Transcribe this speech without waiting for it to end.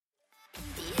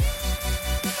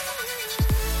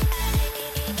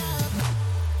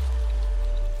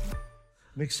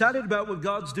I'm excited about what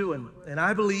God's doing, and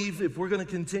I believe if we're going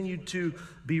to continue to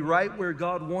be right where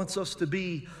God wants us to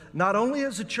be, not only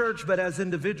as a church, but as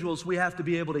individuals, we have to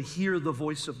be able to hear the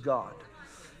voice of God.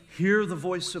 Hear the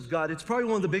voice of God. It's probably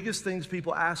one of the biggest things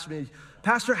people ask me,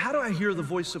 Pastor, how do I hear the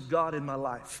voice of God in my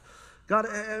life? God,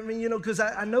 I mean, because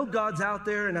I know God's out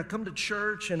there, and I come to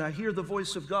church, and I hear the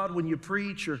voice of God when you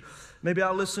preach, or maybe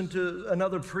I'll listen to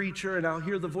another preacher, and I'll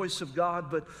hear the voice of God,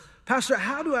 but Pastor,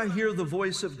 how do I hear the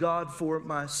voice of God for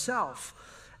myself?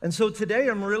 And so today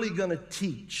I'm really going to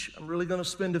teach. I'm really going to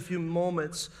spend a few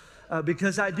moments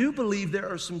because I do believe there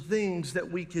are some things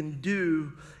that we can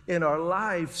do in our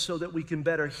life so that we can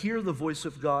better hear the voice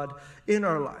of God in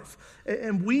our life.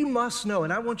 And we must know,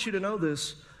 and I want you to know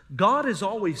this, God is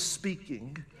always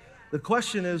speaking. The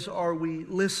question is, are we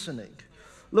listening?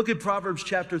 Look at Proverbs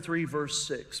chapter 3, verse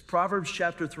 6. Proverbs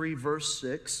chapter 3, verse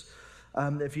 6.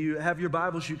 If you have your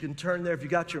Bibles, you can turn there. If you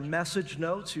got your message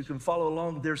notes, you can follow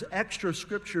along. There's extra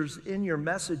scriptures in your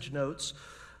message notes.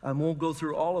 I won't go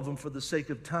through all of them for the sake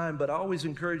of time, but I always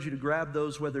encourage you to grab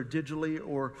those, whether digitally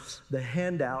or the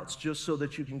handouts, just so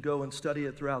that you can go and study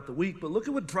it throughout the week. But look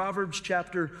at what Proverbs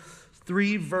chapter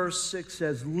 3, verse 6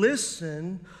 says.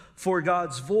 Listen for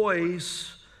God's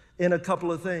voice in a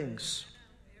couple of things.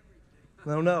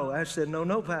 No. I said,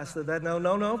 no, Pastor.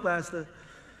 No, Pastor.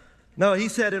 No, he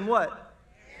said in what?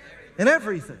 In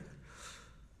everything.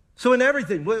 So in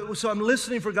everything. So I'm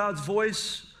listening for God's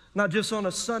voice, not just on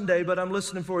a Sunday, but I'm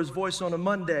listening for his voice on a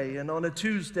Monday and on a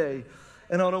Tuesday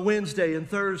and on a Wednesday and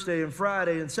Thursday and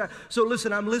Friday and Saturday. So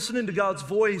listen, I'm listening to God's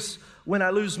voice when I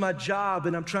lose my job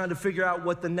and I'm trying to figure out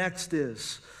what the next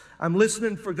is. I'm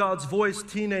listening for God's voice,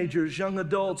 teenagers, young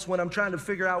adults, when I'm trying to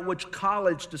figure out which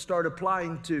college to start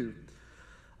applying to.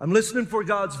 I'm listening for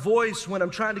God's voice when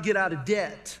I'm trying to get out of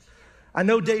debt. I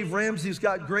know Dave Ramsey's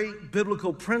got great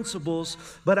biblical principles,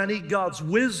 but I need God's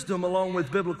wisdom along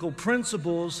with biblical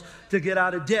principles to get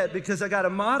out of debt because I got to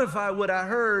modify what I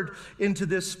heard into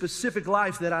this specific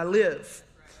life that I live.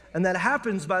 And that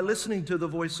happens by listening to the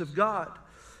voice of God.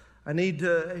 I need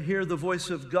to hear the voice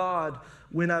of God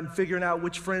when I'm figuring out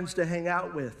which friends to hang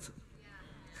out with.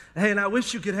 Hey, and I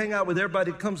wish you could hang out with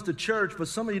everybody that comes to church, but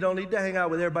some of you don't need to hang out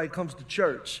with everybody that comes to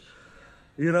church.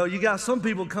 You know, you got some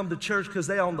people come to church because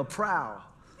they on the prowl.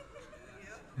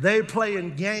 They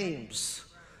playing games.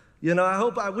 You know,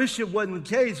 I wish it wasn't the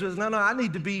case. Because no, I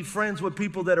need to be friends with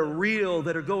people that are real,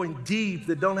 that are going deep,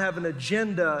 that don't have an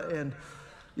agenda. And,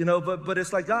 you know, but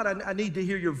it's like, God, I need to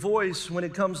hear your voice when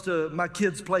it comes to my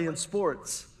kids playing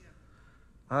sports.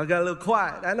 I got a little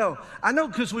quiet. I know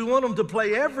because we want them to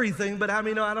play everything, but I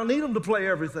don't need them to play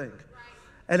everything.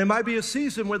 And it might be a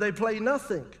season where they play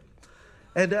nothing.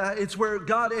 And it's where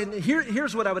God, and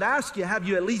here's what I would ask you, have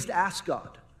you at least asked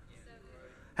God?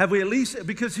 Have we at least,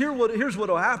 because here's what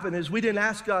will happen is we didn't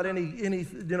ask God any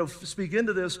speak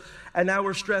into this, and now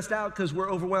we're stressed out because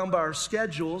we're overwhelmed by our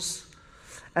schedules,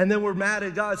 and then we're mad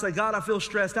at God. It's like, God, I feel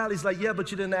stressed out. He's like, yeah, but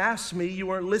you didn't ask me. You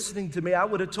weren't listening to me. I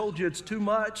would have told you it's too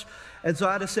much, and so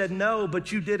I'd have said no,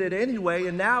 but you did it anyway,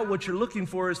 and now what you're looking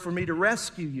for is for me to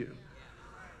rescue you.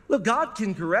 Look, God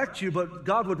can correct you, but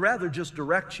God would rather just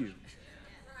direct you.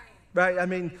 Right?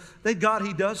 Thank God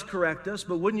he does correct us,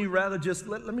 but wouldn't you rather just,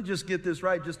 let me just get this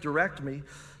right, just direct me.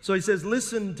 So he says,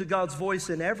 listen to God's voice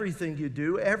in everything you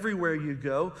do, everywhere you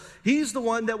go. He's the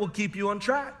one that will keep you on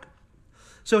track.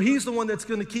 So he's the one that's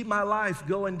going to keep my life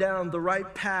going down the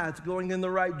right path, going in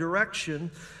the right direction,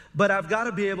 but I've got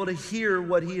to be able to hear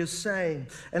what he is saying.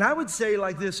 And I would say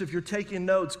like this, if you're taking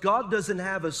notes, God doesn't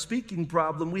have a speaking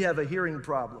problem, we have a hearing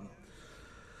problem.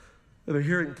 We have a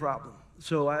hearing problem.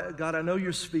 So, God, I know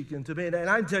you're speaking to me. And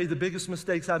I can tell you the biggest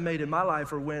mistakes I've made in my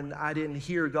life are when I didn't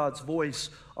hear God's voice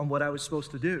on what I was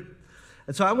supposed to do.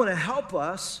 And so I want to help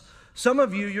us. Some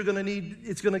of you,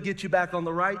 it's going to get you back on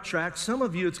the right track. Some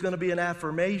of you, it's going to be an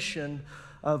affirmation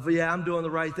of, yeah, I'm doing the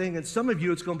right thing. And some of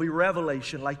you, it's going to be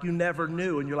revelation, like you never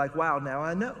knew. And you're like, wow, now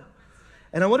I know.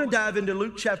 And I want to dive into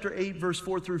Luke chapter 8, verse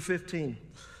 4 through 15.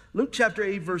 Luke chapter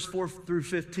 8, verse 4 through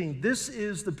 15. This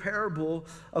is the parable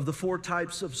of the 4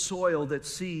 types of soil that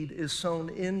seed is sown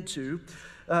into.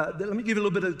 Let me give you a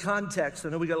little bit of context. I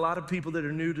know we got a lot of people that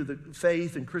are new to the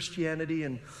faith and Christianity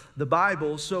and the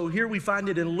Bible. So here we find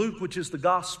it in Luke, which is the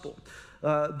gospel.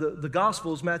 The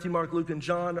Gospels, Matthew, Mark, Luke, and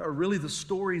John, are really the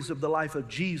stories of the life of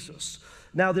Jesus.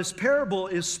 Now, this parable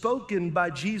is spoken by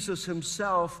Jesus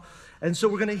himself, and so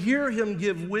we're going to hear him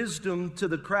give wisdom to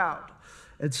the crowd.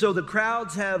 And so the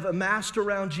crowds have amassed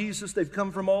around Jesus. They've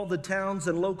come from all the towns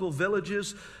and local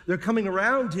villages. They're coming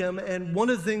around him. And one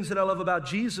of the things that I love about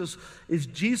Jesus is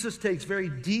Jesus takes very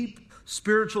deep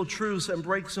spiritual truths and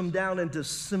breaks them down into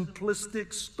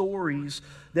simplistic stories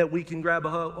that we can grab a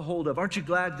hold of. Aren't you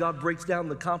glad God breaks down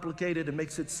the complicated and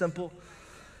makes it simple?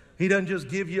 He doesn't just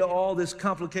give you all this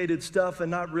complicated stuff and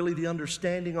not really the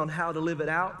understanding on how to live it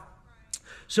out.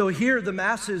 So here the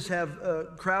masses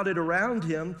have crowded around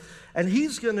him, and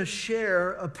he's going to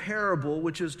share a parable,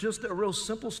 which is just a real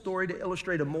simple story to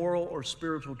illustrate a moral or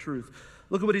spiritual truth.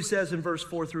 Look at what he says in verse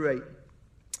 4 through 8.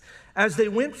 As they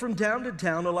went from town to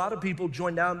town, a lot of people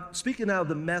joined down, speaking out of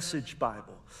the Message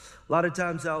Bible. A lot of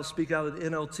times I'll speak out of the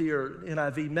NLT or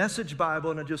NIV. Message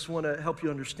Bible, and I just want to help you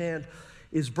understand,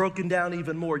 is broken down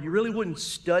even more. You really wouldn't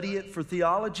study it for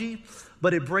theology,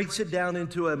 but it breaks it down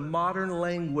into a modern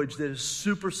language that is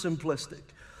super simplistic.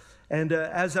 And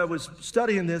as I was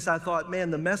studying this, I thought,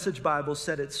 man, the Message Bible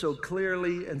said it so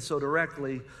clearly and so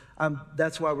directly.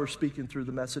 That's why we're speaking through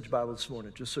the Message Bible this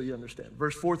morning, just so you understand.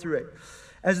 Verse 4 through 8.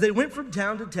 As they went from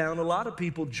town to town, a lot of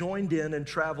people joined in and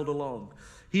traveled along.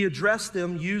 He addressed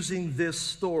them using this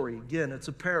story. Again, it's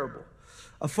a parable.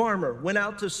 A farmer went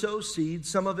out to sow seed.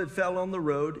 Some of it fell on the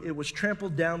road. It was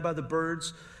trampled down by the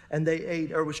birds, and they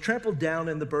ate, or was trampled down,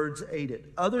 and the birds ate it.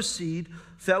 Other seed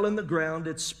fell in the ground.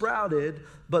 It sprouted,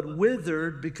 but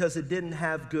withered because it didn't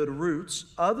have good roots.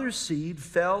 Other seed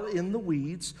fell in the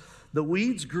weeds. The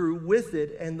weeds grew with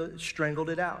it and strangled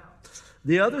it out.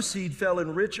 The other seed fell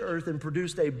in rich earth and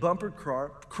produced a bumper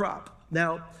crop.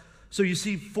 Now, so you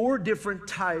see 4 different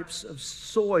types of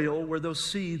soil where those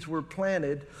seeds were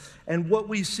planted. And what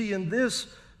we see in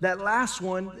that last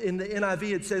one, in the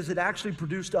NIV, it says it actually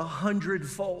produced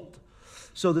 100-fold.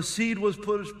 So the seed was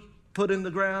put in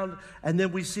the ground, and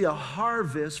then we see a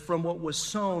harvest from what was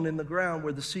sown in the ground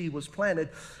where the seed was planted.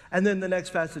 And then the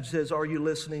next passage says, are you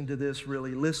listening to this,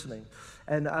 really listening?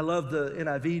 And I love the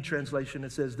NIV translation.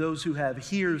 It says, those who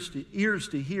have ears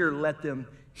to hear, let them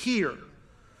hear.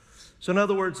 So in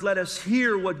other words, let us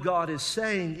hear what God is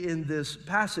saying in this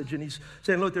passage. And he's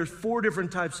saying, look, there's 4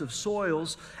 different types of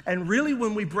soils. And really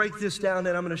when we break this down,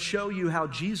 and I'm going to show you how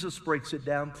Jesus breaks it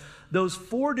down, those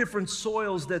 4 different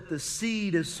soils that the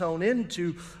seed is sown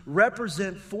into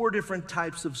represent 4 different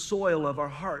types of soil of our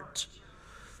heart.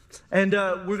 And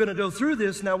we're going to go through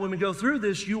this. Now, when we go through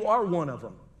this, you are one of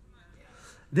them.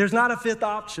 There's not a 5th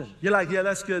option. You're like, yeah,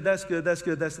 that's good, that's good, that's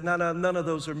good. No, none of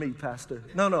those are me, Pastor.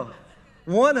 No.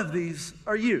 One of these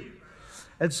are you.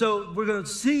 And so we're going to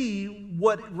see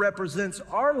what represents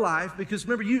our life, because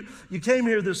remember, you came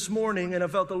here this morning and I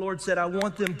felt the Lord said, I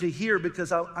want them to hear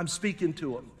because I'm speaking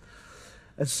to them.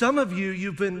 And some of you,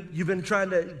 you've been trying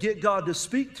to get God to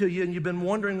speak to you, and you've been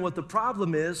wondering what the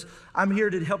problem is. I'm here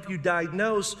to help you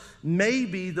diagnose.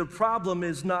 Maybe the problem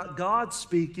is not God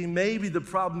speaking. Maybe the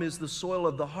problem is the soil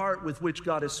of the heart with which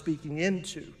God is speaking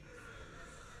into.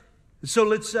 So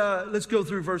let's go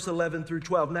through verse 11 through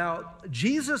 12. Now,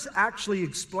 Jesus actually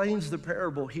explains the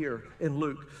parable here in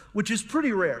Luke, which is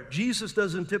pretty rare. Jesus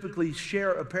doesn't typically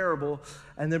share a parable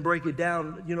and then break it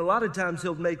down. You know, a lot of times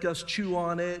he'll make us chew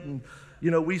on it, and,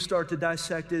 you know, we start to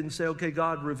dissect it and say, okay,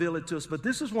 God, reveal it to us. But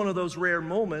this is one of those rare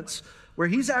moments where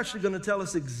he's actually going to tell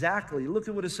us exactly. Look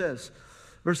at what it says.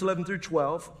 Verse 11 through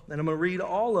 12, and I'm going to read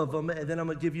all of them, and then I'm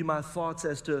going to give you my thoughts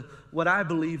as to what I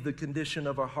believe the condition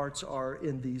of our hearts are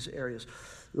in these areas.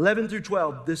 11 through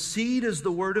 12, the seed is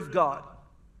the word of God.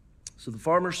 So the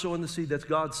farmer's sowing the seed, that's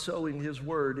God sowing his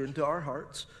word into our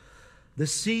hearts. The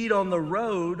seed on the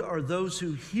road are those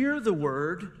who hear the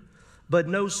word, but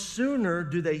no sooner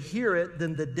do they hear it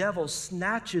than the devil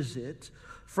snatches it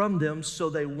from them so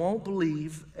they won't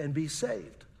believe and be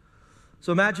saved.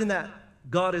 So imagine that.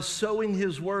 God is sowing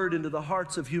his word into the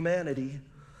hearts of humanity.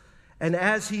 And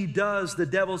as he does, the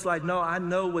devil's like, no, I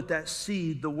know what that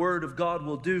seed, the word of God,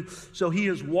 will do. So he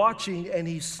is watching and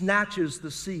he snatches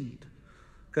the seed.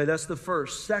 Okay, that's the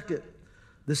first. Second,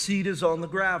 the seed is on the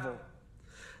gravel.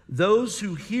 Those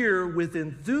who hear with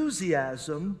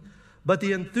enthusiasm, but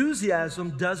the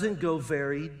enthusiasm doesn't go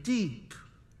very deep.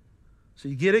 So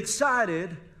you get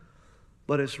excited,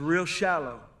 but it's real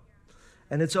shallow.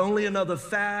 And it's only another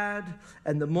fad,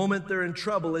 and the moment they're in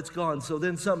trouble, it's gone. So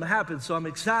then something happens. So I'm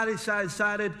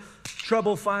excited,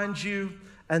 trouble finds you,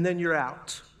 and then you're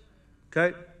out.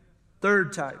 Okay?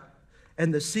 Third type.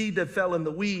 And the seed that fell in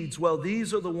the weeds, well,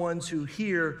 these are the ones who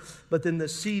hear, but then the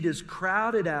seed is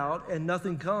crowded out, and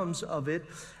nothing comes of it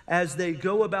as they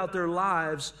go about their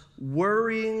lives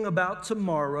worrying about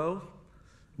tomorrow,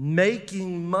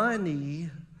 making money,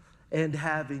 and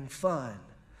having fun.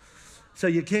 So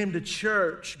you came to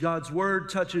church, God's word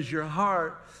touches your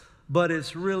heart, but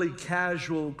it's really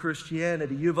casual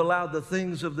Christianity. You've allowed the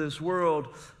things of this world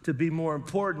to be more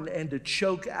important and to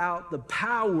choke out the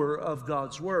power of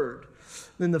God's word.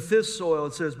 Then the fifth soil,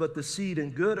 it says, but the seed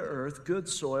in good earth, good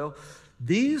soil,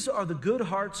 these are the good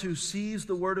hearts who seize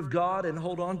the word of God and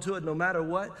hold on to it no matter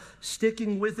what,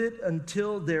 sticking with it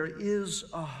until there is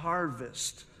a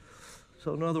harvest.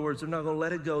 So in other words, they're not going to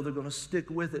let it go. They're going to stick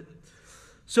with it.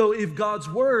 So if God's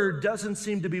word doesn't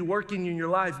seem to be working in your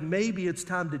life, maybe it's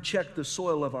time to check the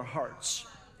soil of our hearts.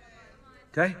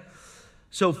 Okay?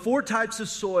 So 4 types of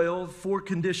soil, 4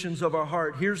 conditions of our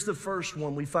heart. Here's the first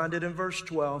one. We find it in verse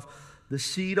 12. The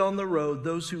seed on the road,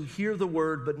 those who hear the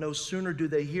word, but no sooner do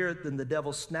they hear it than the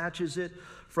devil snatches it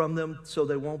from them so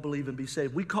they won't believe and be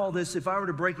saved. We call this, if I were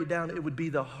to break it down, it would be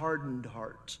the hardened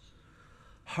heart.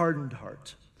 Hardened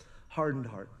heart. Hardened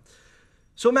heart.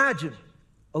 So imagine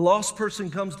a lost person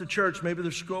comes to church. Maybe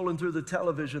they're scrolling through the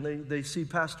television. They see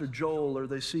Pastor Joel or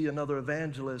they see another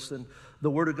evangelist, and the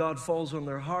word of God falls on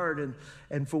their heart.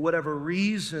 And for whatever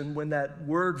reason, when that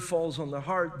word falls on their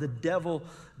heart, the devil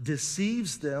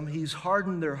deceives them. He's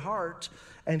hardened their heart,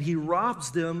 and he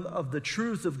robs them of the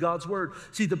truth of God's word.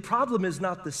 See, the problem is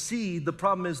not the seed. The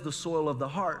problem is the soil of the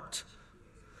heart.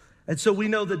 And so we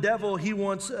know the devil, he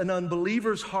wants an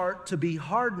unbeliever's heart to be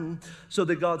hardened so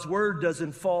that God's word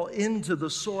doesn't fall into the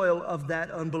soil of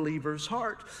that unbeliever's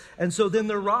heart. And so then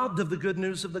they're robbed of the good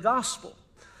news of the gospel.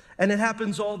 And it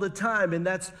happens all the time. And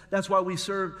that's why we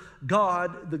serve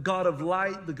God, the God of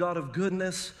light, the God of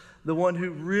goodness, the one who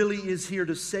really is here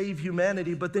to save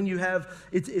humanity. But then you have,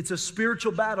 it's a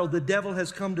spiritual battle. The devil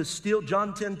has come to steal.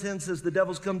 John 10:10 says the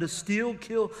devil's come to steal,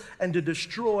 kill, and to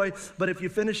destroy. But if you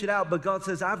finish it out, but God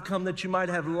says, I've come that you might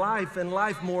have life and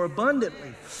life more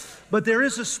abundantly. But there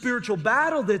is a spiritual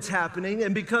battle that's happening.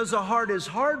 And because the heart is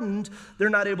hardened,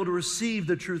 they're not able to receive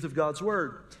the truth of God's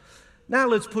word. Now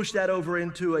let's push that over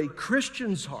into a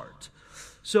Christian's heart.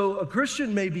 So a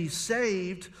Christian may be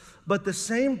saved, but the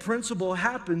same principle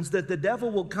happens, that the devil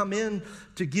will come in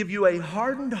to give you a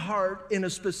hardened heart in a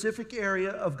specific area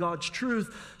of God's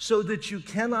truth so that you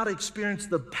cannot experience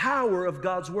the power of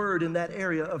God's word in that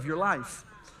area of your life.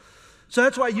 So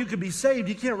that's why you can be saved.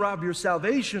 He can't rob your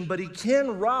salvation, but he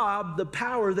can rob the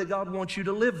power that God wants you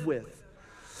to live with.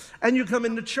 And you come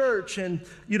into church and,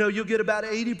 you'll get about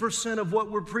 80% of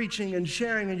what we're preaching and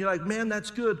sharing. And you're like, man,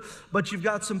 that's good. But you've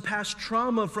got some past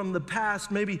trauma from the past.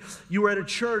 Maybe you were at a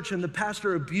church and the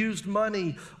pastor abused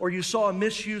money, or you saw a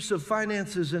misuse of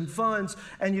finances and funds.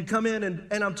 And you come in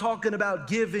and I'm talking about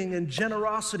giving and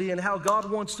generosity and how God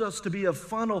wants us to be a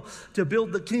funnel to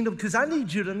build the kingdom. Because I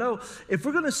need you to know, if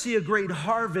we're going to see a great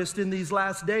harvest in these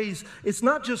last days, it's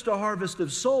not just a harvest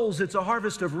of souls, it's a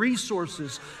harvest of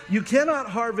resources. You cannot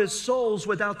harvest souls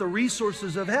without the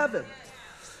resources of heaven.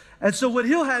 And so what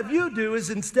he'll have you do is,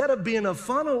 instead of being a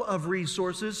funnel of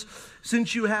resources,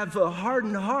 since you have a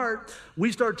hardened heart,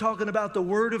 we start talking about the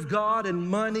word of God and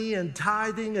money and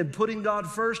tithing and putting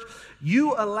God first.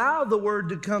 You allow the word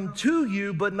to come to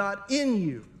you, but not in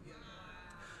you.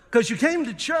 Because you came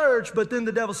to church, but then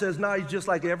the devil says, no, you're just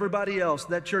like everybody else.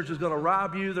 That church is going to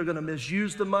rob you. They're going to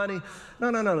misuse the money.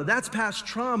 No. That's past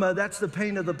trauma. That's the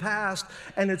pain of the past.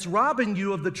 And it's robbing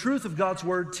you of the truth of God's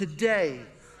word today.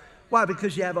 Why?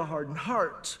 Because you have a hardened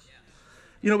heart.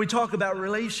 We talk about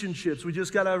relationships. We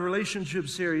just got a relationship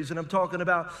series, and I'm talking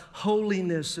about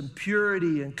holiness and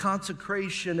purity and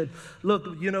consecration. And look,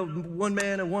 one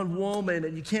man and one woman,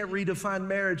 and you can't redefine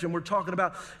marriage. And we're talking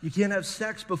about you can't have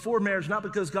sex before marriage, not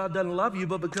because God doesn't love you,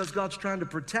 but because God's trying to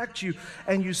protect you.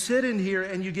 And you sit in here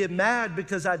and you get mad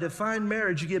because I define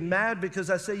marriage. You get mad because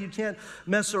I say you can't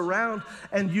mess around,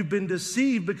 and you've been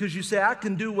deceived because you say I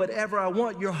can do whatever I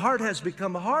want. Your heart has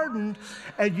become hardened,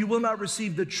 and you will not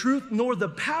receive the truth nor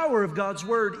the power of God's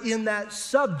word in that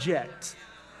subject.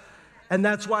 And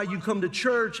that's why you come to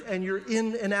church and you're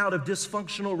in and out of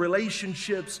dysfunctional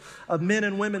relationships of men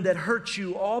and women that hurt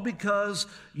you, all because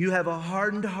you have a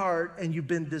hardened heart and you've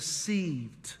been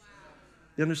deceived.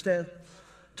 You understand?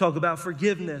 Talk about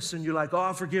forgiveness and you're like,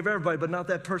 I forgive everybody, but not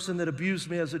that person that abused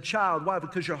me as a child. Why?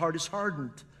 Because your heart is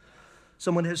hardened.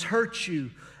 Someone has hurt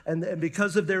you. And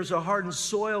because there's a hardened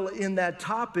soil in that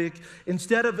topic,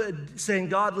 instead of saying,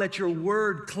 God, let your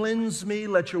word cleanse me,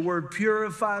 let your word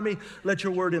purify me, let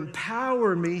your word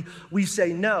empower me, we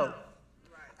say no.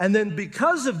 And then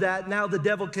because of that, now the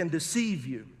devil can deceive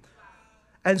you.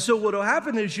 And so what will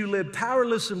happen is you live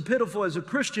powerless and pitiful as a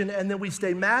Christian, and then we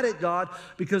stay mad at God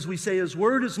because we say his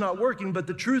word is not working, but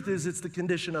the truth is it's the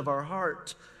condition of our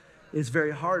heart. It's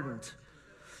very hardened.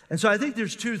 And so I think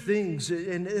there's 2 things,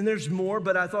 and there's more,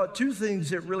 but I thought 2 things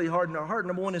that really harden our heart.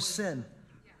 Number 1 is sin.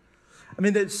 I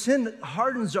mean, that sin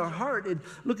hardens our heart.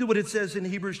 Look at what it says in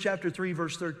Hebrews chapter 3,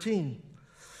 verse 13.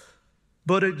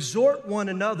 But exhort one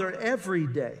another every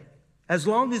day, as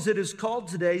long as it is called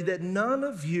today, that none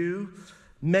of you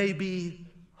may be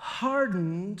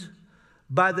hardened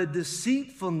by the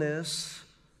deceitfulness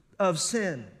of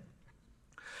sin.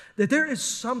 That there is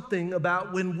something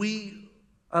about when we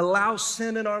allow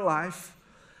sin in our life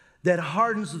that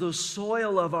hardens the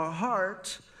soil of our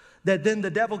heart, that then the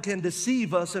devil can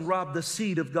deceive us and rob the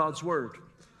seed of God's word.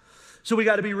 So we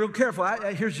got to be real careful.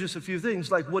 Here's just a few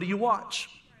things, like, what do you watch?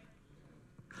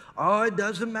 Oh, it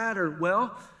doesn't matter.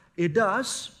 Well, it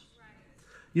does.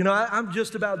 You know, I'm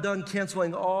just about done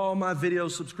canceling all my video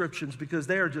subscriptions because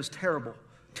they are just terrible.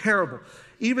 Terrible.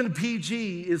 Even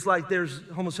PG is like, there's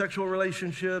homosexual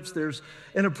relationships, there's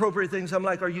inappropriate things. I'm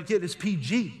like, are you kidding? It's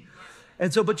PG.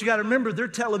 And so, but you got to remember, they're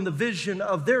telling the vision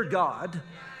of their God,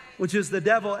 which is the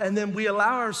devil. And then we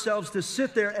allow ourselves to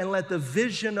sit there and let the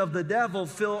vision of the devil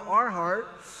fill our heart.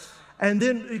 And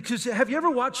then, because have you ever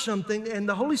watched something and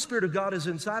the Holy Spirit of God is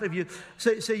inside of you?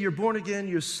 Say you're born again,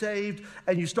 you're saved,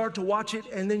 and you start to watch it,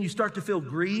 and then you start to feel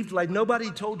grieved. Like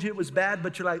nobody told you it was bad,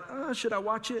 but you're like, oh, should I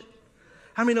watch it?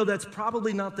 How many know that's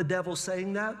probably not the devil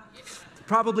saying that?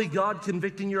 Probably God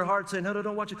convicting your heart saying, no,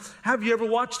 don't watch it. Have you ever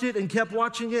watched it and kept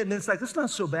watching it? And it's like, it's not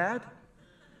so bad.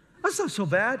 That's not so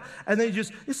bad. And then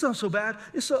it's not so bad.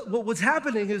 Well, what's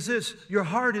happening is this: your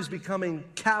heart is becoming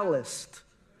calloused.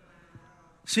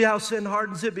 See how sin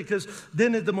hardens it? Because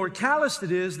then the more calloused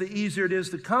it is, the easier it is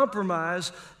to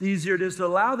compromise, the easier it is to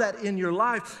allow that in your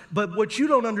life. But what you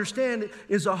don't understand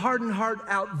is a hardened heart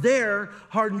out there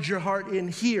hardens your heart in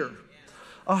here.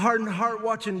 A hardened heart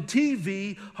watching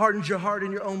TV hardens your heart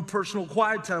in your own personal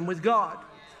quiet time with God.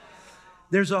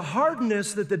 There's a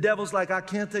hardness that the devil's like, I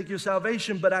can't take your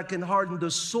salvation, but I can harden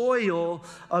the soil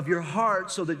of your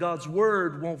heart so that God's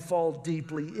word won't fall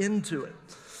deeply into it.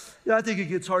 Yeah, I think it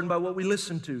gets hardened by what we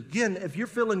listen to. Again, if you're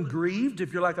feeling grieved,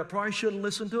 if you're like, I probably shouldn't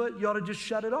listen to it, you ought to just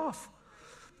shut it off.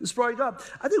 It's probably God.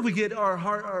 I think we get our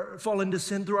heart fall into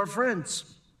sin through our friends.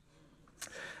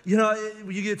 You know,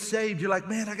 when you get saved, you're like,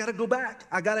 man, I got to go back.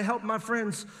 I got to help my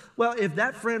friends. Well, if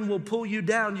that friend will pull you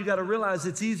down, you got to realize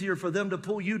it's easier for them to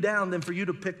pull you down than for you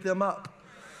to pick them up.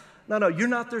 No, you're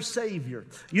not their savior.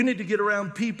 You need to get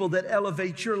around people that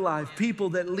elevate your life, people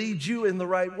that lead you in the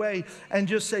right way, and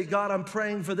just say, God, I'm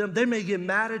praying for them. They may get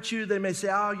mad at you. They may say,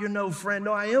 oh, you're no friend.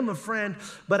 No, I am a friend,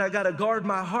 but I got to guard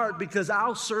my heart because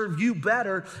I'll serve you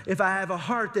better if I have a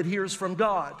heart that hears from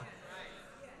God.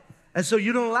 And so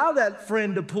you don't allow that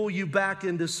friend to pull you back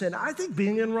into sin. I think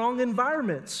being in wrong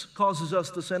environments causes us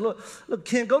to sin. Look,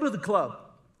 can't go to the club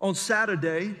on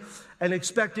Saturday and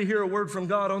expect to hear a word from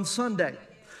God on Sunday.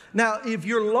 Now, if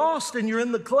you're lost and you're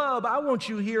in the club, I want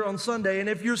you here on Sunday. And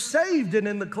if you're saved and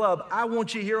in the club, I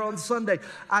want you here on Sunday.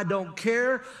 I don't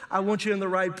care. I want you in the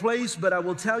right place. But I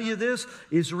will tell you this,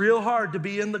 it's real hard to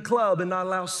be in the club and not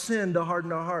allow sin to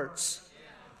harden our hearts.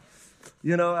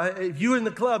 You know, if you're in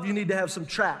the club, you need to have some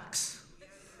tracks.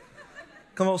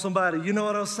 Come on, somebody. You know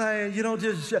what I'm saying? You don't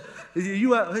just,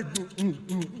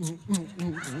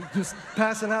 just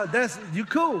passing out. You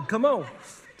cool. Come on.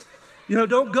 You know,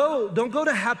 don't go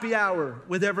to happy hour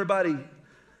with everybody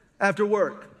after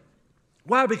work.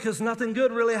 Why? Because nothing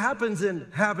good really happens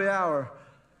in happy hour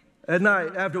at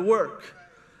night after work.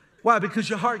 Why? Because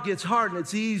your heart gets hard and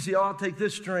it's easy. Oh, I'll take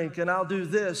this drink and I'll do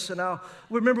this and I'll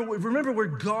remember we're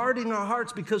guarding our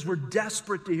hearts because we're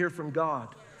desperate to hear from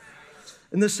God.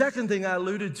 And the second thing I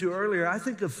alluded to earlier, I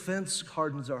think offense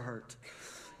hardens our heart.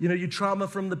 You know, you trauma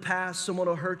from the past, someone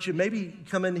will hurt you. Maybe you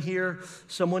come in here,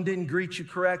 someone didn't greet you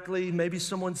correctly. Maybe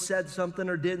someone said something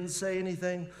or didn't say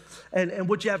anything. And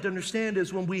what you have to understand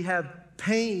is when we have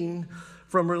pain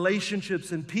from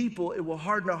relationships and people, it will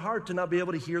harden our heart to not be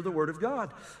able to hear the word of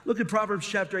God. Look at Proverbs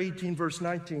chapter 18, verse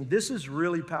 19. This is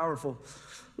really powerful.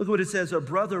 Look at what it says. A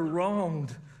brother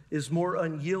wronged is more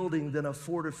unyielding than a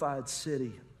fortified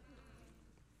city.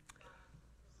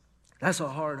 That's a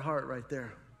hard heart right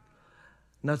there.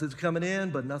 Nothing's coming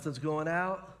in, but nothing's going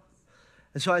out.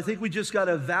 And so I think we just got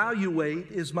to evaluate,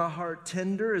 is my heart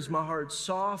tender? Is my heart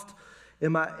soft?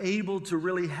 Am I able to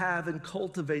really have and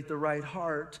cultivate the right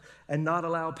heart and not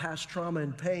allow past trauma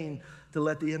and pain to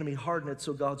let the enemy harden it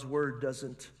so God's word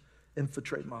doesn't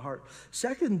infiltrate my heart?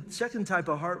 Second type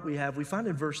of heart we find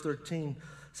in verse 13. It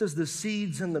says the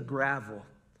seeds in the gravel.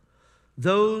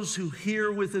 Those who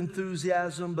hear with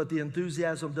enthusiasm, but the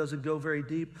enthusiasm doesn't go very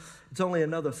deep. It's only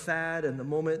another fad, and the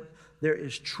moment there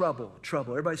is trouble.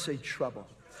 Everybody say trouble.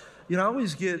 You know, I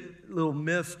always get a little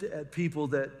miffed at people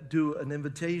that do an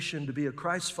invitation to be a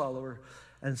Christ follower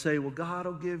and say, well, God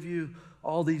will give you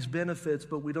all these benefits,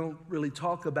 but we don't really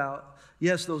talk about,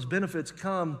 yes, those benefits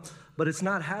come, but it's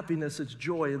not happiness, it's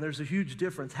joy, and there's a huge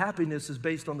difference. Happiness is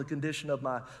based on the condition of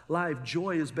my life.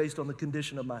 Joy is based on the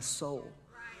condition of my soul.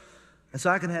 And so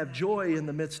I can have joy in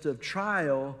the midst of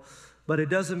trial, but it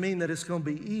doesn't mean that it's going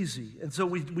to be easy. And so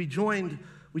we joined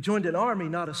an army,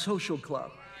 not a social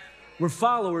club. We're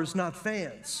followers, not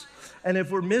fans. And if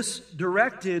we're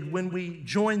misdirected when we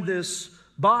join this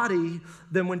body,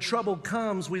 then when trouble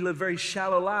comes, we live very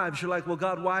shallow lives. You're like, well,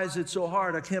 God, why is it so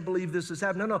hard? I can't believe this has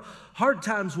happened. No, hard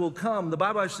times will come. The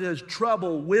Bible actually says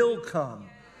trouble will come.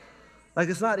 Like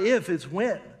it's not if, it's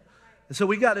when. And so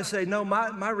we got to say, no,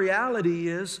 my reality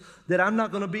is that I'm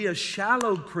not going to be a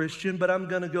shallow Christian, but I'm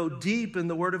going to go deep in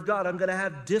the Word of God. I'm going to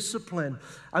have discipline.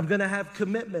 I'm going to have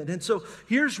commitment. And so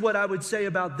here's what I would say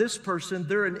about this person.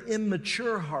 They're an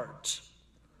immature heart.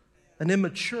 An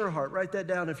immature heart. Write that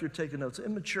down if you're taking notes.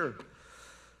 Immature.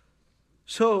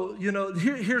 So,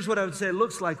 here's what I would say it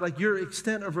looks like. Like your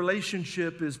extent of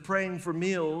relationship is praying for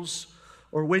meals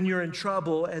or when you're in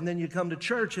trouble, and then you come to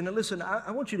church. And listen,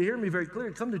 I want you to hear me very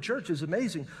clearly. Come to church is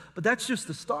amazing, but that's just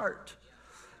the start.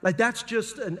 Like that's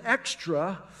just an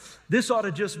extra. This ought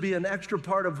to just be an extra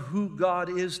part of who God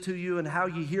is to you and how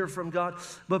you hear from God.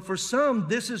 But for some,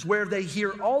 this is where they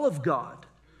hear all of God.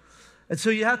 And so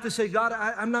you have to say, God,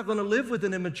 I'm not going to live with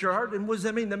an immature heart. And what does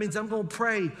that mean? That means I'm going to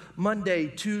pray Monday,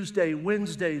 Tuesday,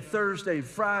 Wednesday, Thursday,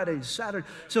 Friday, Saturday.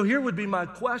 So here would be my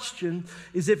question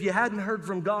is if you hadn't heard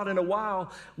from God in a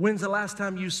while, when's the last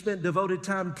time you spent devoted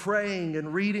time praying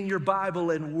and reading your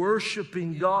Bible and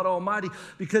worshiping God Almighty?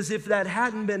 Because if that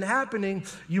hadn't been happening,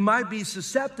 you might be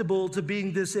susceptible to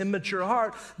being this immature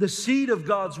heart. The seed of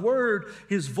God's word,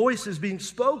 his voice is being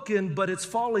spoken, but it's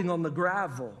falling on the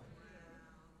gravel.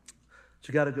 So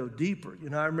you got to go deeper.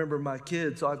 I remember my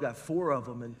kids, I've got 4 of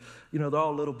them, and, they're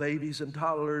all little babies and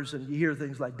toddlers, and you hear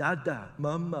things like, Dada,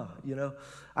 Mama,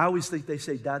 I always think they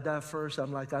say Dada first.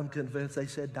 I'm convinced they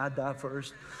said Dada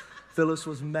first. Phyllis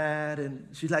was mad, and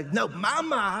she's like, no,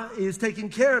 Mama is taking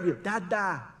care of you.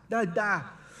 Dada, Dada.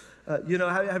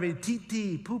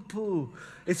 Titi, poo-poo.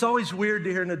 It's always weird to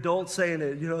hear an adult saying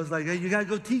it. It's like, hey, you got to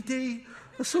go Titi?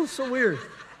 That's so weird.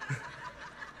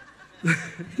 You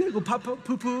gotta go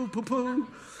poo-poo, poo-poo.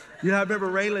 I remember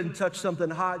Raylan touched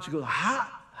something hot. She goes,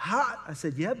 hot. I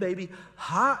said, yeah, baby,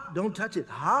 hot. Don't touch it.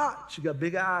 Hot. She got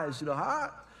big eyes,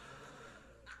 hot.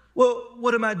 Well,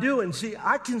 what am I doing? See,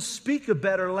 I can speak a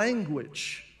better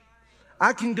language.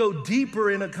 I can go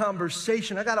deeper in a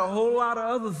conversation. I got a whole lot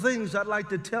of other things I'd like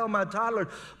to tell my toddler.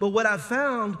 But what I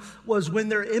found was when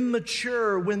they're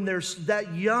immature, when they're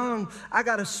that young, I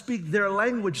got to speak their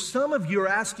language. Some of you are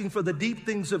asking for the deep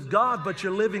things of God, but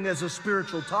you're living as a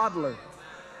spiritual toddler.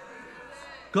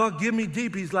 God, give me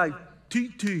deep. He's like,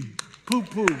 T-T,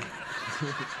 poo-poo.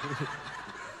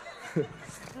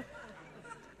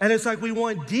 And it's like we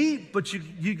want deep, but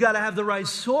you got to have the right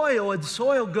soil. And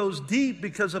soil goes deep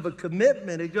because of a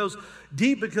commitment. It goes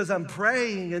deep because I'm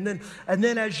praying. And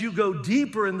then as you go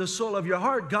deeper in the soil of your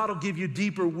heart, God will give you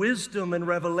deeper wisdom and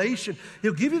revelation.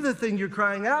 He'll give you the thing you're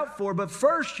crying out for. But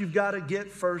first, you've got to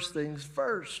get first things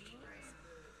first.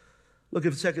 Look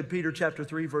at 2 Peter chapter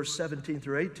 3, verse 17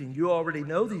 through 18. You already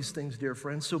know these things, dear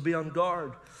friends, so be on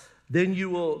guard. Then you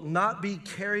will not be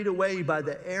carried away by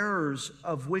the errors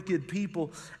of wicked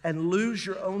people and lose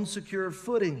your own secure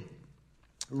footing.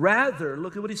 Rather,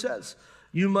 look at what he says.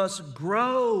 You must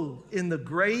grow in the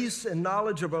grace and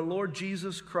knowledge of our Lord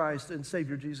Jesus Christ and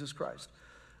Savior Jesus Christ.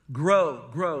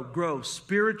 Grow.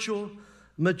 Spiritual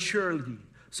maturity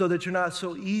so that you're not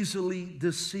so easily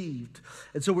deceived.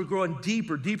 And so we're growing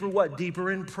deeper. Deeper what?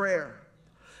 Deeper in prayer.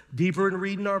 Deeper in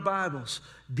reading our Bibles.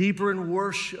 Deeper in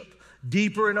worship.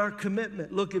 Deeper in our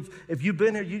commitment. Look, if you've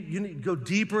been here, you need to go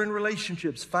deeper in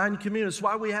relationships. Find community. That's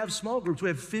why we have small groups. We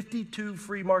have 52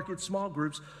 free market small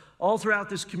groups all throughout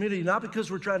this community, not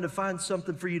because we're trying to find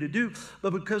something for you to do,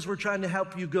 but because we're trying to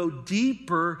help you go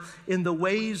deeper in the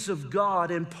ways of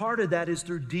God, and part of that is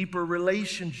through deeper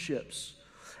relationships.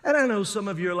 And I know some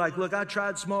of you are like, look, I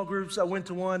tried small groups, I went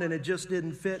to one, and it just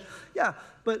didn't fit. Yeah,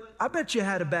 but I bet you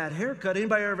had a bad haircut.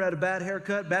 Anybody ever had a bad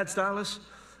haircut, bad stylist?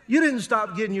 You didn't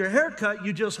stop getting your hair cut,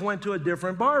 you just went to a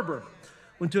different barber,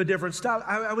 went to a different style.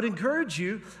 I would encourage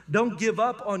you, don't give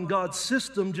up on God's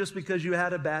system just because you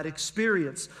had a bad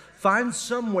experience. Find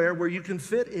somewhere where you can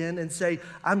fit in and say,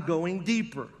 I'm going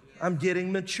deeper, I'm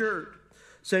getting matured.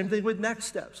 Same thing with Next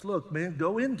Steps. Look, man,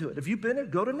 go into it. If you've been there,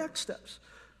 go to Next Steps.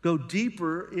 Go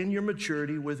deeper in your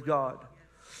maturity with God.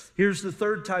 Here's the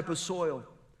third type of soil.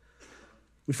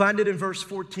 We find it in verse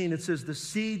 14. It says, the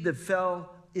seed that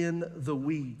fell in the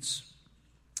weeds.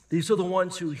 These are the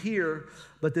ones who hear,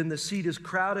 but then the seed is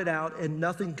crowded out and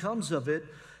nothing comes of it.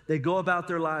 They go about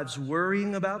their lives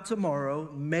worrying about tomorrow,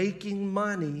 making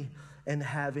money, and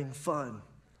having fun.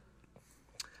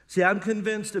 See, I'm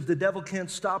convinced if the devil can't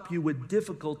stop you with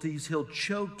difficulties, he'll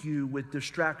choke you with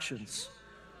distractions.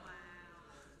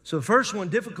 So the first one,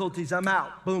 difficulties, I'm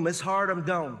out. Boom, it's hard, I'm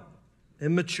gone.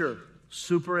 Immature,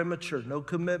 super immature, no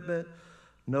commitment,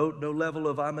 no level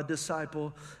of I'm a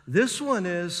disciple. This one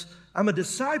is, I'm a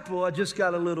disciple, I just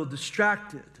got a little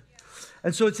distracted.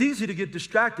 And so it's easy to get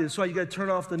distracted. That's why you got to turn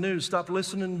off the news, stop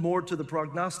listening more to the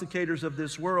prognosticators of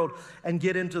this world and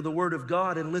get into the Word of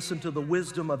God and listen to the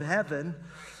wisdom of heaven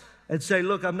and say,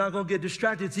 look, I'm not going to get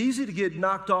distracted. It's easy to get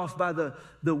knocked off by the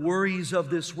worries of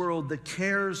this world, the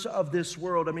cares of this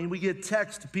world. I mean, we get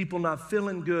texts, people not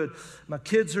feeling good. My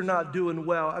kids are not doing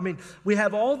well. I mean, we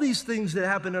have all these things that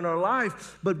happen in our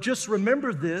life, but just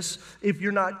remember this. If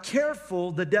you're not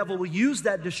careful, the devil will use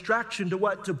that distraction to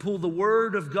what? To pull the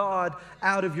Word of God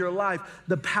out of your life.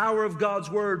 The power of God's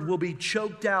Word will be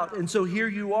choked out. And so here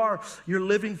you are, you're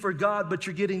living for God, but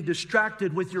you're getting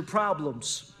distracted with your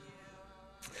problems.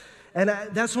 And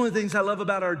that's one of the things I love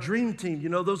about our dream team. You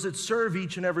know, those that serve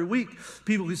each and every week.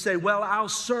 People can say, well, I'll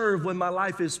serve when my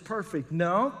life is perfect.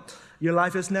 No, your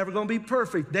life is never going to be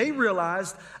perfect. They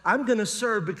realized I'm going to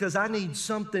serve because I need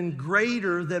something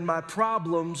greater than my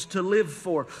problems to live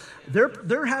for.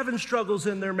 They're having struggles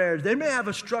in their marriage. They may have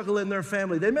a struggle in their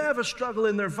family. They may have a struggle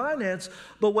in their finance.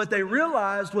 But what they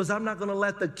realized was I'm not going to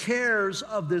let the cares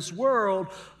of this world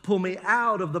pull me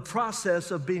out of the process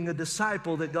of being a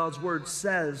disciple that God's Word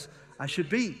says I should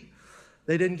be.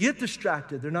 They didn't get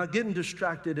distracted. They're not getting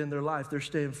distracted in their life. They're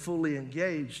staying fully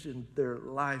engaged in their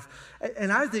life.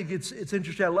 And I think it's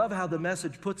interesting. I love how the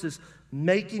message puts this,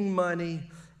 making money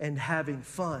and having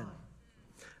fun.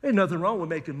 Ain't nothing wrong with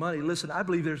making money. Listen, I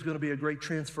believe there's going to be a great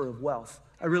transfer of wealth.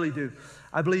 I really do.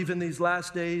 I believe in these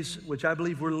last days, which I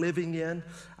believe we're living in,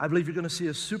 I believe you're going to see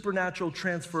a supernatural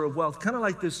transfer of wealth, kind of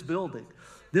like this building.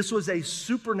 This was a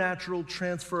supernatural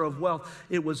transfer of wealth.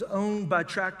 It was owned by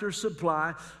Tractor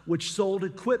Supply, which sold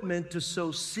equipment to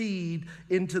sow seed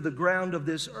into the ground of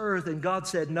this earth. And God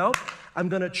said, nope, I'm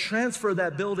going to transfer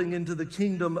that building into the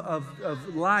kingdom of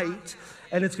light,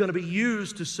 and it's going to be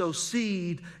used to sow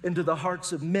seed into the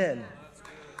hearts of men.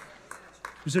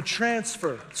 It was a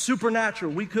transfer,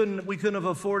 supernatural. We couldn't have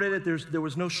afforded it. There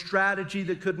was no strategy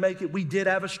that could make it. We did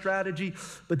have a strategy,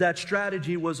 but that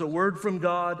strategy was a word from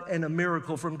God and a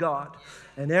miracle from God.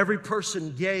 And every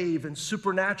person gave, and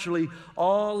supernaturally,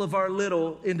 all of our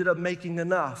little ended up making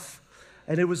enough.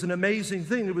 And it was an amazing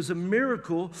thing. It was a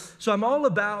miracle. So I'm all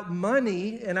about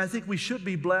money, and I think we should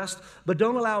be blessed, but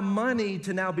don't allow money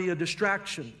to now be a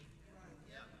distraction.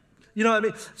 You know what I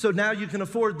mean? So now you can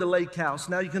afford the lake house.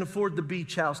 Now you can afford the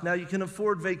beach house. Now you can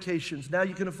afford vacations. Now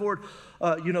you can afford,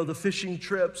 the fishing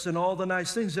trips and all the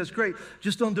nice things. That's great.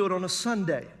 Just don't do it on a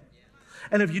Sunday.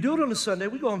 And if you do it on a Sunday,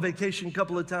 we go on vacation a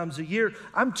couple of times a year.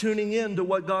 I'm tuning in to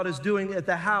what God is doing at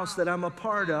the house that I'm a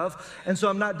part of. And so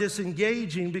I'm not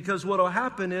disengaging, because what will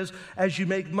happen is as you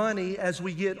make money, as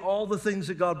we get all the things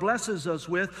that God blesses us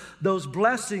with, those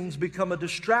blessings become a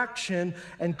distraction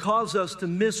and cause us to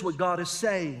miss what God is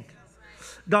saying.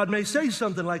 God may say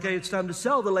something like, hey, it's time to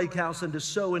sell the lake house and to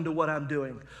sow into what I'm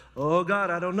doing. Oh, God,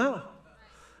 I don't know.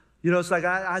 You know, it's like,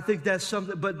 I think that's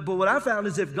something, but what I found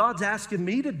is if God's asking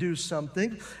me to do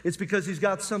something, it's because He's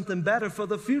got something better for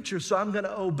the future. So I'm going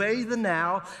to obey the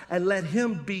now and let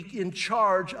Him be in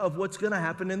charge of what's going to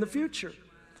happen in the future.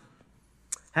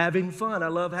 Having fun. I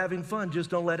love having fun.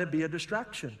 Just don't let it be a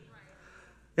distraction.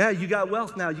 Yeah, you got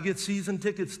wealth now. You get season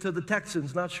tickets to the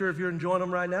Texans. Not sure if you're enjoying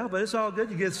them right now, but it's all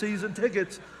good. You get season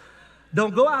tickets.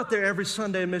 Don't go out there every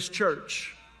Sunday and miss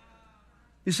church.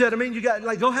 You said, you got,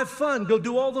 go have fun, go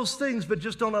do all those things, but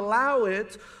just don't allow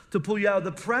it to pull you out of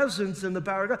the presence and the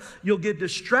power of God. You'll get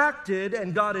distracted,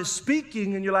 and God is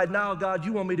speaking, and you're like, no, God,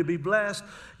 you want me to be blessed.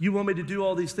 You want me to do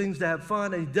all these things to have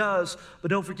fun, and He does.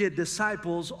 But don't forget,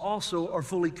 disciples also are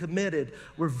fully committed.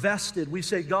 We're vested. We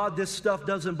say, God, this stuff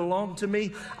doesn't belong to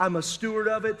me. I'm a steward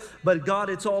of it, but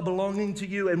God, it's all belonging to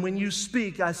you. And when you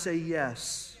speak, I say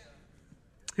yes.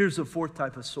 Here's the fourth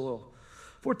type of soil.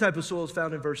 Fourth type of soil is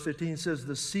found in verse 15. It says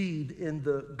the seed in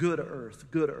the good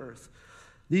earth.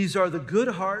 These are the good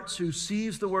hearts who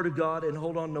seize the word of God and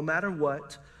hold on no matter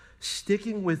what,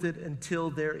 sticking with it until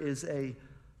there is a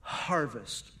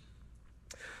harvest.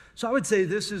 So I would say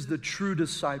this is the true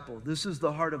disciple. This is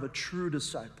the heart of a true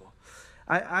disciple.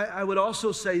 I would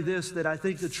also say this, that I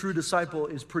think the true disciple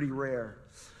is pretty rare.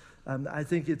 I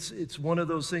think it's one of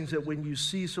those things that when you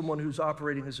see someone who's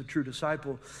operating as a true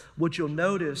disciple, what you'll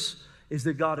notice is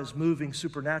that God is moving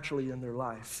supernaturally in their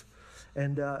life.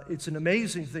 And it's an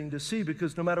amazing thing to see,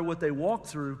 because no matter what they walk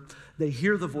through, they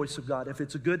hear the voice of God. If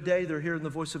it's a good day, they're hearing the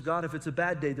voice of God. If it's a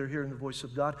bad day, they're hearing the voice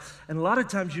of God. And a lot of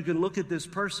times you can look at this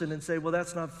person and say, well,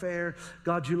 that's not fair.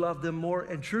 God, you love them more.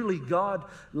 And truly, God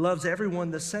loves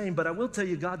everyone the same. But I will tell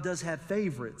you, God does have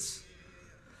favorites.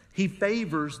 He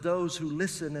favors those who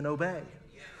listen and obey.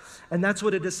 And that's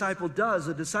what a disciple does.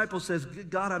 A disciple says,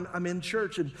 God, I'm in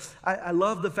church, and I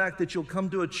love the fact that you'll come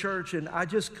to a church, and I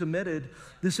just committed.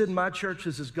 This isn't my church.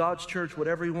 This is God's church.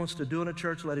 Whatever he wants to do in a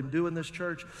church, let him do in this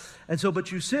church. And so,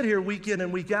 but you sit here week in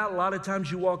and week out. A lot of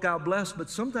times you walk out blessed, but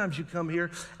sometimes you come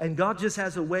here, and God just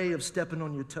has a way of stepping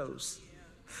on your toes.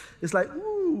 It's like,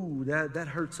 ooh, that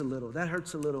hurts a little. That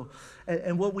hurts a little.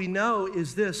 And what we know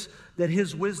is this, that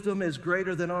his wisdom is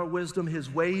greater than our wisdom. His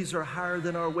ways are higher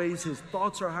than our ways. His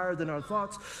thoughts are higher than our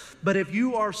thoughts. But if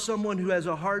you are someone who has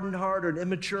a hardened heart or an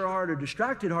immature heart or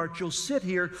distracted heart, you'll sit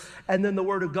here and then the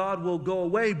word of God will go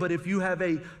away. But if you have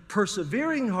a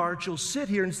persevering heart, you'll sit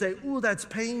here and say, ooh, that's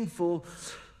painful.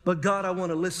 But God, I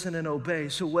want to listen and obey.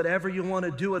 So whatever you want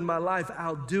to do in my life,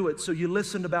 I'll do it. So you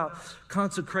listen about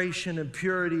consecration and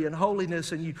purity and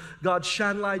holiness, and God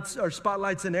shine lights or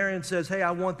spotlights an area and says, hey,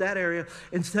 I want that area.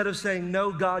 Instead of saying,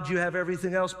 no, God, you have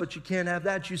everything else, but you can't have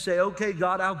that, you say, okay,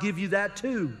 God, I'll give you that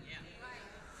too.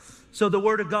 So the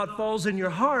word of God falls in your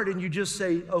heart and you just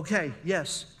say, okay,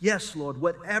 yes, Lord,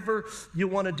 whatever you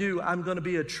want to do, I'm going to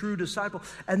be a true disciple.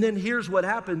 And then here's what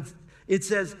happens. It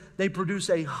says they produce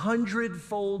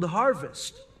 100-fold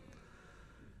harvest.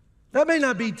 That may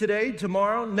not be today,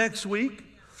 tomorrow, next week.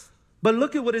 But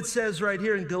look at what it says right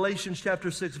here in Galatians chapter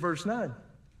 6, verse 9.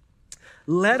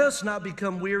 Let us not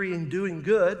become weary in doing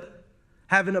good,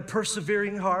 having a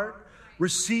persevering heart,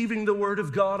 receiving the word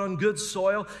of God on good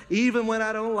soil, even when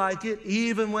I don't like it,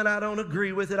 even when I don't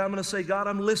agree with it. I'm going to say, God,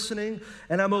 I'm listening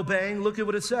and I'm obeying. Look at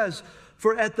what it says.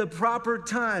 For at the proper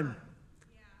time,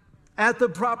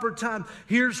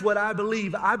 here's what I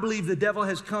believe. I believe the devil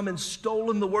has come and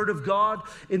stolen the word of God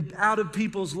out of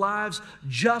people's lives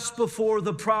just before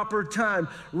the proper time.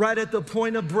 Right at the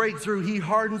point of breakthrough, he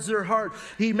hardens their heart.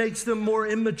 He makes them more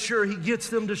immature. He gets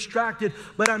them distracted.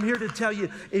 But I'm here to tell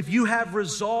you, if you have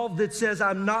resolve that says,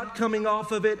 I'm not coming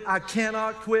off of it, I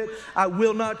cannot quit, I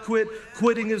will not quit,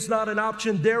 quitting is not an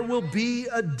option, there will be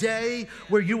a day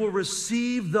where you will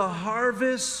receive the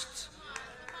harvest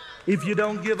if you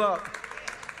don't give up.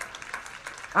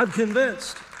 I'm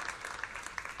convinced.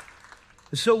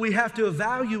 So we have to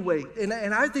evaluate. And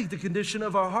I think the condition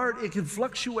of our heart, it can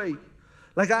fluctuate.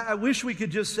 Like I wish we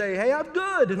could just say, hey, I'm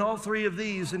good in all three of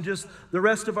these and just the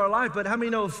rest of our life. But how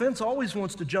many know offense always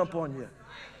wants to jump on you?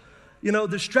 You know,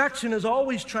 distraction is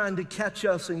always trying to catch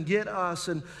us and get us.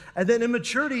 And then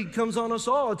immaturity comes on us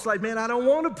all. It's like, man, I don't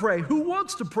want to pray. Who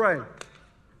wants to pray?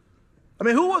 I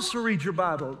mean, who wants to read your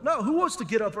Bible? No, who wants to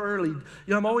get up early? You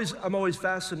know, I'm always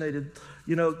fascinated,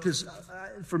 you know, because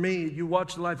for me, you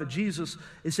watch the life of Jesus,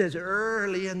 it says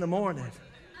early in the morning.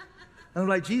 And I'm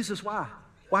like, Jesus, why?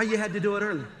 Why you had to do it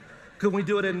early? Could we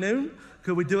do it at noon?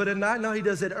 Could we do it at night? No, he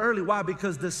does it early. Why?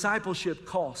 Because discipleship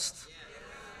costs.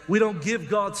 We don't give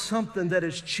God something that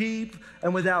is cheap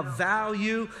and without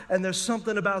value. And there's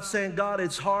something about saying, God,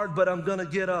 it's hard, but I'm going to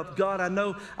get up. God, I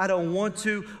know I don't want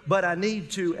to, but I need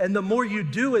to. And the more you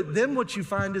do it, then what you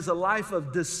find is a life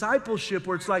of discipleship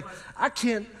where it's like, I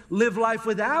can't live life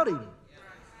without him.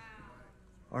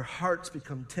 Our hearts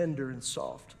become tender and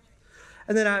soft.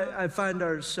 And then I find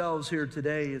ourselves here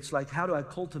today. It's like, how do I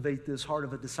cultivate this heart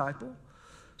of a disciple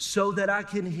so that I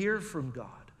can hear from God?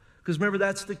 Because remember,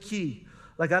 that's the key.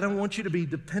 Like, I don't want you to be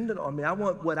dependent on me. I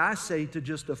want what I say to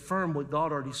just affirm what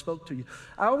God already spoke to you.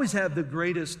 I always have the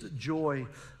greatest joy.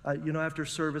 You know, after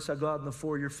service, I go out in the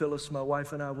foyer. Phyllis, my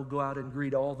wife, and I will go out and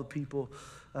greet all the people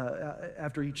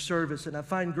after each service. And I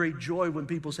find great joy when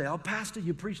people say, oh, Pastor,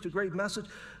 you preached a great message.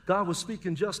 God was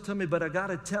speaking just to me, but I got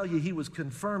to tell you, he was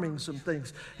confirming some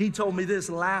things. He told me this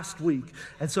last week.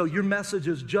 And so your message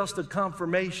is just a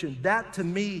confirmation. That to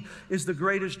me is the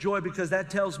greatest joy because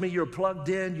that tells me you're plugged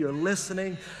in, you're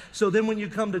listening. So then when you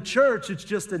come to church, it's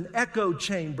just an echo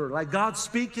chamber. Like God's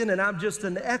speaking and I'm just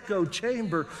an echo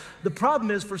chamber. The problem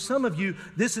is for some of you,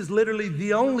 this is literally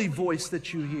the only voice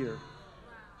that you hear.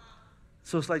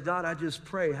 So it's like, God, I just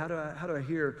pray. How do I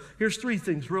hear? Here's three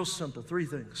things, real simple, three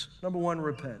things. Number one,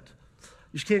 repent.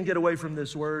 You just can't get away from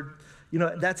this word. You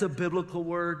know, that's a biblical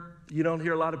word. You don't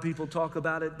hear a lot of people talk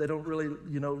about it. They don't really,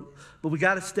 you know, but we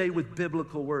got to stay with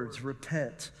biblical words.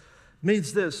 Repent. It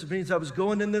means this. It means I was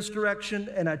going in this direction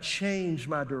and I changed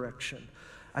my direction.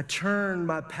 I turned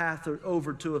my path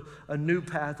over to a new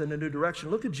path and a new direction.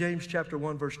 Look at James chapter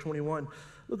 1, verse 21.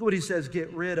 Look at what he says,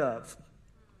 get rid of.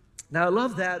 Now, I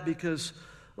love that because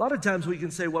a lot of times we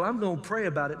can say, well, I'm going to pray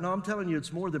about it. No, I'm telling you,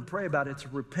 it's more than pray about it. It's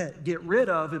repent. Get rid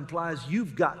of implies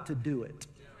you've got to do it.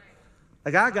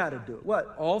 Like, I got to do it.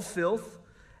 What? All filth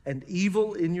and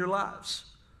evil in your lives.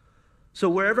 So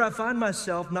wherever I find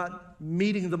myself not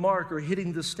meeting the mark or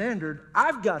hitting the standard,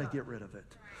 I've got to get rid of it.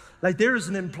 Like there is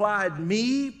an implied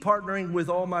me partnering with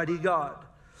Almighty God.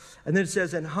 And then it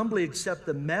says, and humbly accept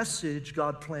the message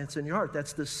God plants in your heart.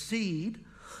 That's the seed.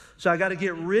 So I got to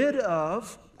get rid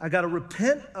of, I got to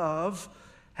repent of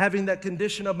having that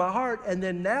condition of my heart. And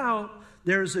then now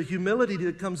there's a humility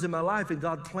that comes in my life, and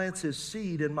God plants his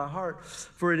seed in my heart,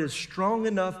 for it is strong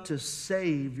enough to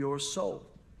save your soul.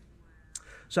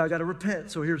 So I got to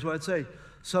repent. So here's what I'd say.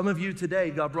 Some of you today,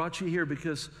 God brought you here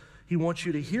because he wants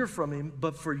you to hear from him.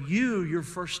 But for you, your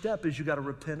first step is you got to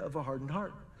repent of a hardened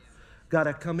heart. Got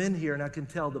to come in here, and I can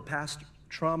tell the past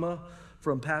trauma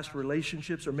from past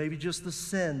relationships, or maybe just the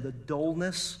sin, the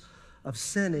dullness of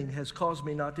sinning has caused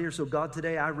me not to hear. So God,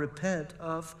 today I repent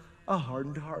of a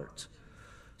hardened heart.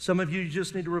 Some of you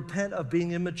just need to repent of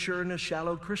being immature and a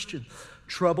shallow Christian.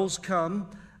 Troubles come,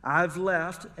 I've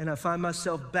left, and I find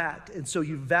myself back. And so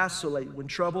you vacillate. When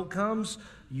trouble comes,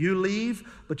 you leave,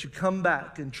 but you come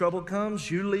back. And trouble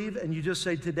comes, you leave, and you just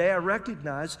say, today I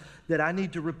recognize that I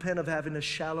need to repent of having a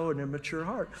shallow and immature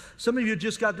heart. Some of you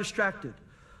just got distracted.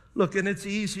 Look, and it's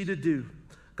easy to do.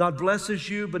 God blesses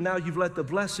you, but now you've let the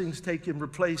blessings take and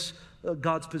replace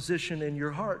God's position in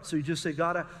your heart. So you just say,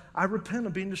 God, I repent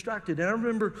of being distracted. And I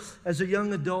remember as a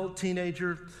young adult,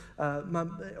 teenager,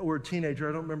 or teenager,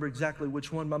 I don't remember exactly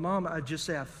which one, my mom, I'd just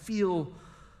say, I feel,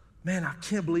 man, I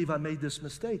can't believe I made this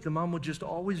mistake. And mom would just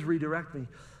always redirect me.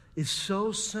 It's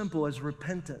so simple as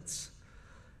repentance.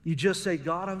 You just say,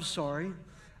 God, I'm sorry.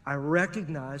 I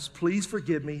recognize, please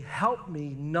forgive me. Help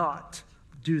me not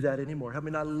do that anymore. Help me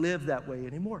not live that way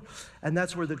anymore. And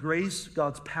that's where the grace,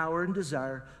 God's power and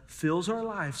desire fills our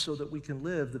life so that we can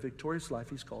live the victorious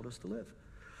life he's called us to live.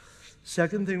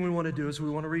 Second thing we want to do is we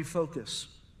want to refocus.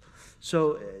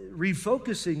 So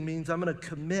refocusing means I'm going to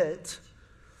commit.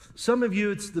 Some of you,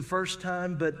 it's the first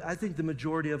time, but I think the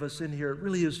majority of us in here, it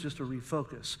really is just a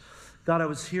refocus. God, I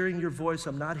was hearing your voice.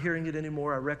 I'm not hearing it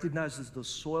anymore. I recognize it's the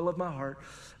soil of my heart,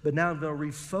 but now I'm going to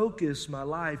refocus my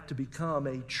life to become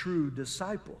a true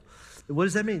disciple. And what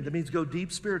does that mean? That means go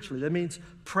deep spiritually. That means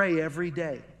pray every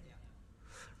day.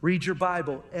 Read your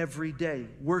Bible every day.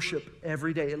 Worship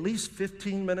every day, at least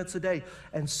 15 minutes a day,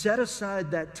 and set aside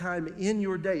that time in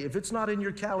your day. If it's not in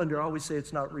your calendar, I always say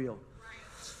it's not real.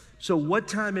 So what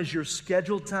time is your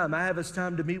scheduled time? I have a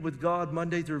time to meet with God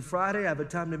Monday through Friday. I have a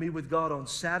time to meet with God on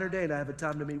Saturday, and I have a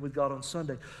time to meet with God on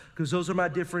Sunday, because those are my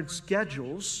different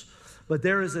schedules. But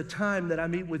there is a time that I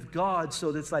meet with God,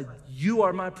 so that's like, you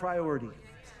are my priority.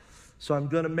 So I'm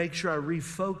going to make sure I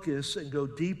refocus and go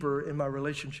deeper in my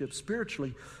relationship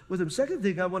spiritually with him. Second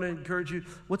thing I want to encourage you,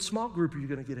 what small group are you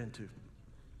going to get into?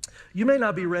 You may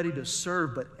not be ready to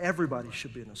serve, but everybody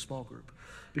should be in a small group,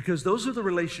 because those are the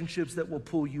relationships that will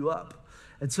pull you up.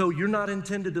 And so you're not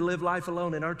intended to live life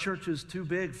alone, and our church is too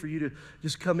big for you to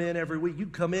just come in every week. You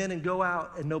come in and go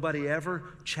out, and nobody ever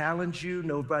challenge you,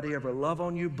 nobody ever love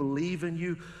on you, believe in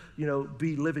you,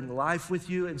 be living life with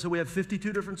you. And so we have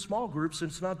 52 different small groups,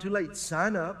 and it's not too late.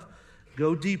 Sign up,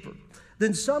 go deeper.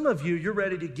 Then some of you, you're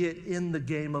ready to get in the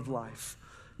game of life.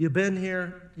 You've been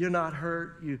here, you're not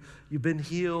hurt, you've been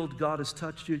healed, God has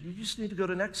touched you. You just need to go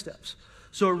to next steps.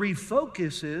 So a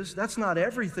refocus is, that's not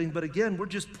everything, but again, we're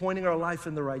just pointing our life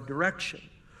in the right direction.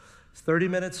 30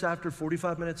 minutes after,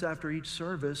 45 minutes after each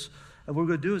service, and what we're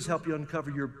going to do is help you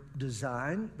uncover your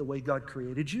design, the way God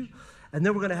created you, and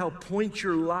then we're going to help point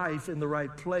your life in the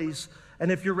right place.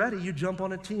 And if you're ready, you jump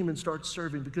on a team and start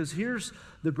serving, because here's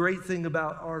the great thing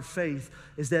about our faith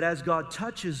is that as God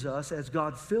touches us, as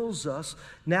God fills us,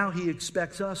 now he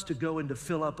expects us to go and to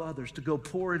fill up others, to go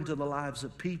pour into the lives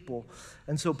of people.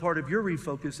 And so part of your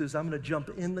refocus is I'm going to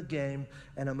jump in the game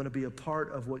and I'm going to be a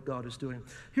part of what God is doing.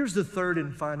 Here's the third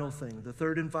and final thing. The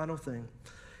third and final thing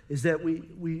is that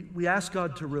we ask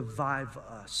God to revive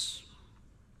us.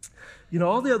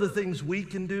 All the other things we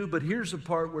can do, but here's the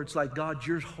part where it's like, God,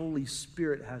 your Holy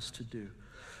Spirit has to do.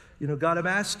 God, I'm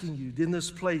asking you in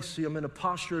this place, see, I'm in a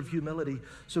posture of humility.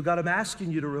 So God, I'm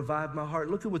asking you to revive my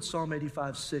heart. Look at what Psalm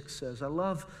 85:6 says. I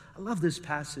love this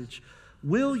passage.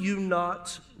 Will you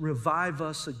not revive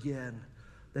us again,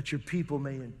 that your people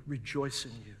may rejoice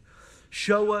in you?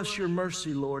 Show us your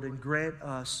mercy, Lord, and grant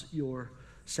us your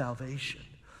salvation.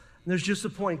 And there's just a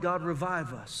point, God,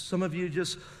 revive us. Some of you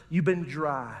you've been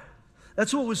dry.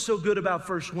 That's what was so good about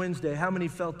First Wednesday. How many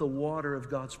felt the water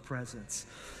of God's presence?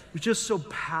 It was just so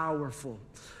powerful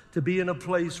to be in a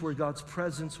place where God's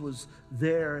presence was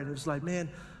there. And it was like, man,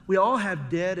 we all have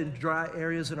dead and dry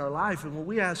areas in our life. And what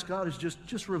we ask God is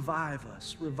just revive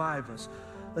us, revive us.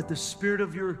 Let the spirit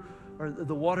of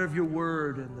the water of your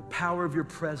word and the power of your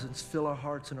presence fill our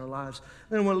hearts and our lives.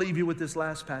 And then I want to leave you with this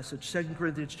last passage, 2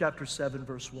 Corinthians chapter 7,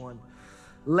 verse 1.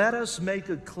 Let us make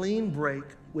a clean break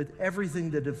with everything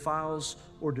that defiles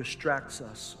or distracts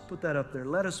us. Put that up there.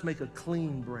 Let us make a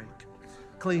clean break.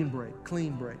 Clean break,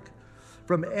 clean break.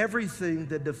 From everything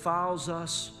that defiles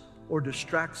us or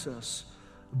distracts us,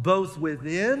 both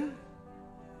within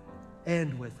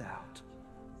and without.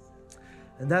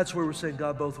 And that's where we're saying,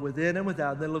 God, both within and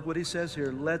without. And then look what he says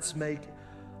here. Let's make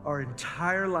our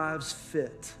entire lives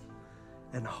fit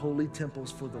and holy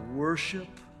temples for the worship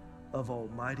of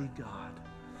Almighty God.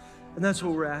 And that's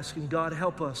what we're asking. God,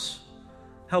 help us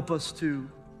to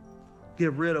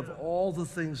get rid of all the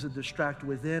things that distract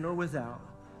within or without.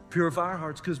 Purify our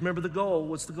hearts, because remember the goal.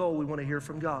 What's the goal? We want to hear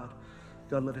from God.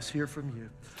 God, let us hear from you.